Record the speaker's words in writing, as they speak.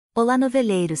Olá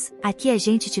noveleiros, aqui a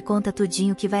gente te conta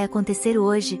tudinho que vai acontecer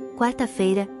hoje,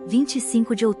 quarta-feira,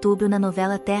 25 de outubro na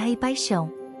novela Terra e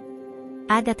Paixão.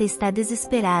 Agatha está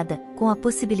desesperada, com a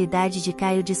possibilidade de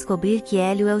Caio descobrir que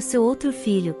Hélio é o seu outro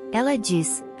filho. Ela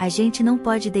diz, a gente não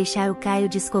pode deixar o Caio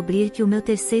descobrir que o meu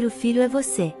terceiro filho é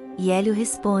você. E Hélio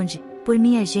responde, por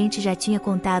mim a gente já tinha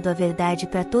contado a verdade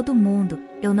para todo mundo,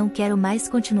 eu não quero mais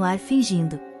continuar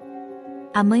fingindo.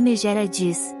 A mãe Megera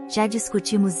diz, já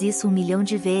discutimos isso 1 milhão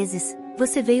de vezes,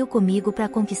 você veio comigo para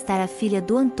conquistar a filha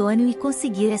do Antônio e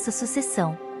conseguir essa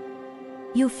sucessão.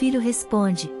 E o filho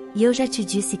responde, e eu já te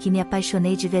disse que me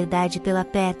apaixonei de verdade pela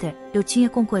Petra, eu tinha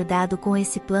concordado com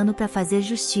esse plano para fazer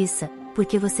justiça,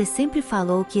 porque você sempre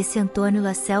falou que esse Antônio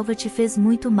La Selva te fez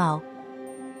muito mal.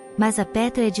 Mas a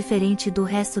Petra é diferente do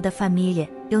resto da família,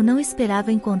 eu não esperava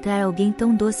encontrar alguém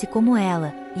tão doce como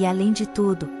ela, e além de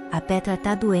tudo, a Petra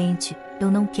tá doente,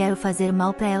 eu não quero fazer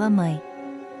mal para ela mãe.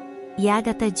 E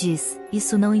Agatha diz,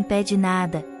 isso não impede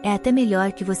nada, é até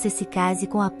melhor que você se case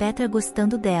com a Petra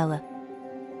gostando dela.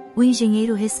 O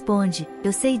engenheiro responde,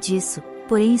 eu sei disso,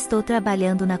 porém estou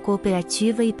trabalhando na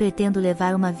cooperativa e pretendo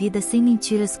levar uma vida sem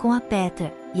mentiras com a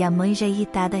Petra, e a mãe já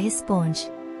irritada responde.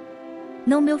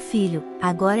 Não meu filho,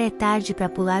 agora é tarde para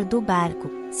pular do barco,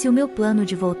 se o meu plano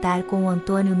de voltar com o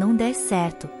Antônio não der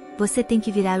certo, você tem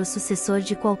que virar o sucessor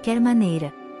de qualquer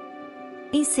maneira.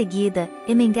 Em seguida,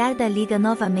 Emengarda liga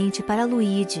novamente para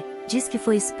Luigi, diz que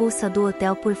foi expulsa do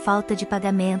hotel por falta de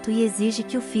pagamento e exige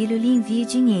que o filho lhe envie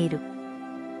dinheiro.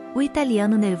 O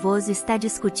italiano nervoso está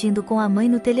discutindo com a mãe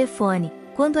no telefone,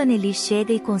 quando Anneli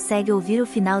chega e consegue ouvir o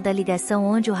final da ligação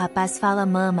onde o rapaz fala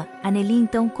mama, Anneli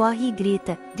então corre e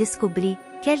grita, descobri,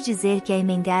 quer dizer que a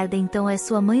Emengarda então é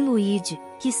sua mãe Luigi,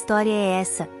 que história é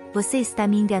essa, você está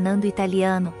me enganando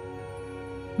italiano?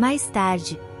 Mais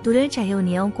tarde, durante a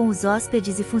reunião com os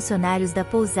hóspedes e funcionários da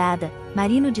pousada,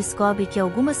 Marino descobre que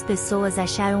algumas pessoas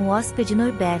acharam o hóspede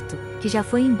Norberto, que já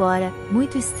foi embora,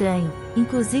 muito estranho,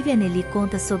 inclusive Anneli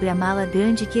conta sobre a mala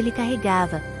grande que ele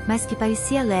carregava, mas que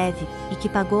parecia leve, e que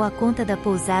pagou a conta da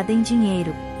pousada em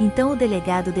dinheiro, então o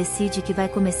delegado decide que vai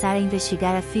começar a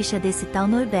investigar a ficha desse tal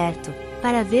Norberto,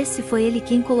 para ver se foi ele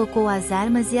quem colocou as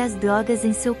armas e as drogas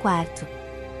em seu quarto.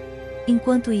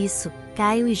 Enquanto isso,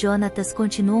 Caio e Jonatas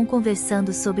continuam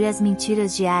conversando sobre as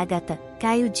mentiras de Agatha.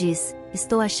 Caio diz,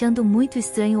 estou achando muito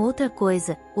estranho outra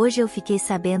coisa, hoje eu fiquei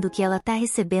sabendo que ela tá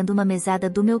recebendo uma mesada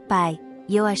do meu pai,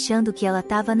 e eu achando que ela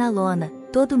tava na lona,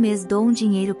 todo mês dou um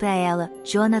dinheiro pra ela.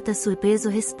 Jonatas surpreso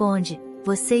responde,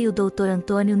 você e o Dr.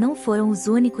 Antônio não foram os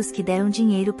únicos que deram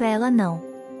dinheiro pra ela não.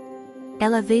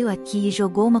 Ela veio aqui e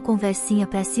jogou uma conversinha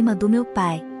pra cima do meu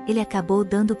pai, ele acabou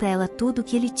dando pra ela tudo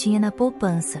que ele tinha na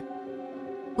poupança.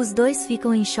 Os dois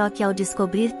ficam em choque ao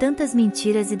descobrir tantas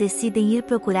mentiras e decidem ir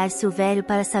procurar Silvério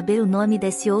para saber o nome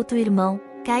desse outro irmão.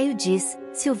 Caio diz,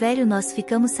 Silvério, nós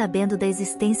ficamos sabendo da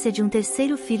existência de um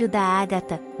terceiro filho da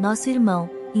Agatha, nosso irmão,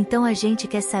 então a gente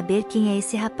quer saber quem é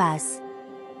esse rapaz.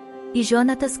 E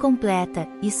Jonatas completa,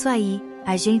 isso aí,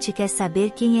 a gente quer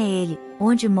saber quem é ele,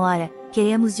 onde mora,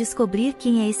 queremos descobrir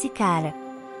quem é esse cara.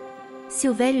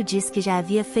 Silvério diz que já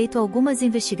havia feito algumas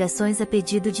investigações a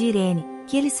pedido de Irene,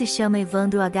 que ele se chama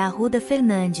Evandro H. Arruda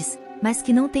Fernandes, mas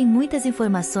que não tem muitas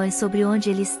informações sobre onde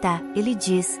ele está. Ele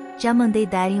diz, já mandei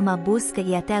darem uma busca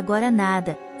e até agora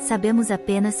nada, sabemos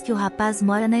apenas que o rapaz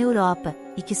mora na Europa,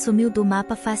 e que sumiu do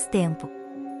mapa faz tempo.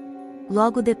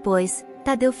 Logo depois,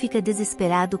 Tadeu fica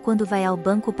desesperado quando vai ao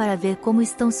banco para ver como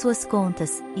estão suas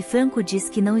contas, e Franco diz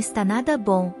que não está nada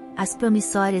bom, as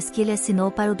promissórias que ele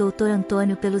assinou para o Dr.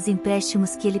 Antônio pelos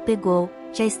empréstimos que ele pegou,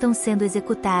 já estão sendo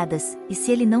executadas, e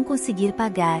se ele não conseguir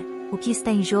pagar, o que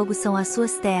está em jogo são as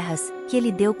suas terras, que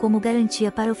ele deu como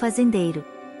garantia para o fazendeiro.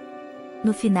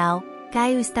 No final,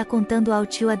 Caio está contando ao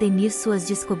tio Ademir suas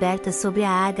descobertas sobre a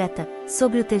Agatha,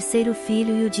 sobre o terceiro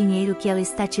filho e o dinheiro que ela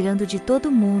está tirando de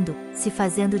todo mundo, se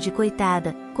fazendo de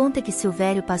coitada, conta que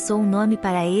Silvério passou um nome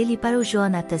para ele e para o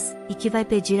Jonatas, e que vai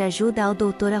pedir ajuda ao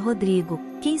doutor Rodrigo,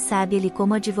 quem sabe ele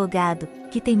como advogado,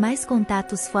 que tem mais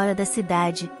contatos fora da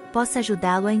cidade, possa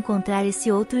ajudá-lo a encontrar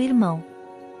esse outro irmão.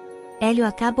 Hélio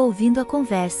acaba ouvindo a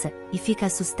conversa, e fica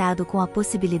assustado com a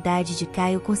possibilidade de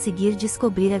Caio conseguir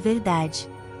descobrir a verdade.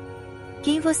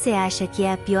 Quem você acha que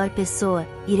é a pior pessoa,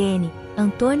 Irene,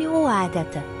 Antônio ou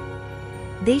Agatha?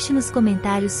 Deixe nos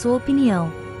comentários sua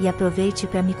opinião, e aproveite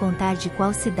para me contar de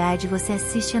qual cidade você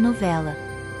assiste a novela.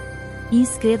 E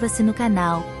inscreva-se no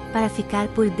canal, para ficar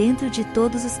por dentro de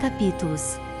todos os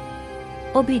capítulos.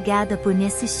 Obrigada por me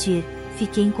assistir,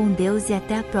 fiquem com Deus e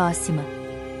até a próxima.